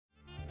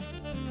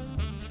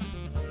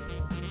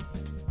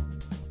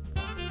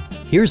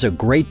Here's a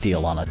great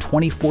deal on a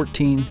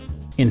 2014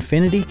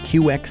 INFINITI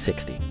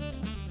QX60.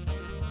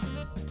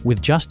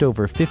 With just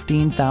over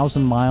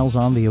 15,000 miles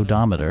on the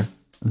odometer,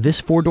 this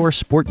four-door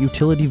sport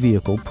utility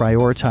vehicle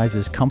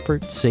prioritizes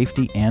comfort,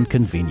 safety, and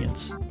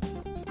convenience.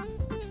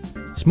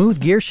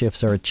 Smooth gear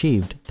shifts are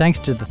achieved thanks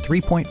to the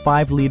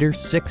 3.5-liter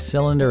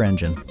six-cylinder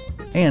engine.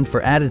 And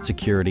for added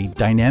security,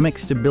 dynamic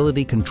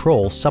stability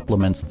control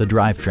supplements the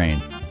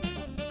drivetrain.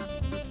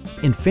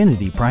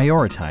 INFINITI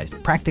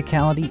prioritized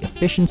practicality,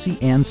 efficiency,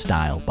 and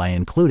style by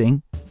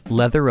including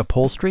leather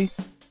upholstery,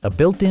 a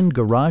built-in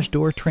garage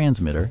door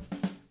transmitter,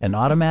 an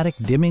automatic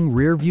dimming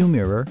rear-view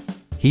mirror,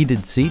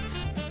 heated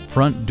seats,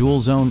 front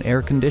dual-zone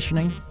air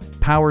conditioning,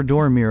 power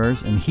door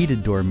mirrors and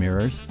heated door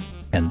mirrors,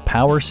 and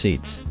power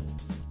seats.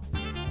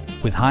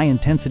 With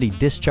high-intensity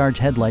discharge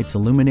headlights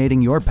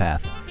illuminating your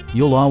path,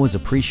 you'll always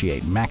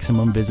appreciate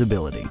maximum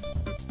visibility.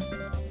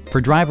 For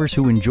drivers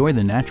who enjoy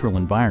the natural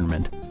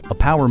environment, a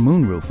power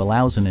moonroof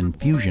allows an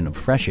infusion of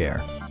fresh air.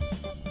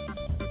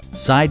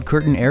 Side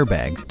curtain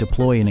airbags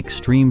deploy in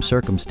extreme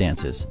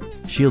circumstances,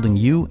 shielding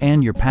you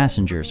and your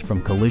passengers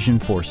from collision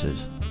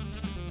forces.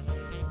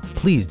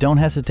 Please don't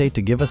hesitate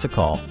to give us a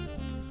call.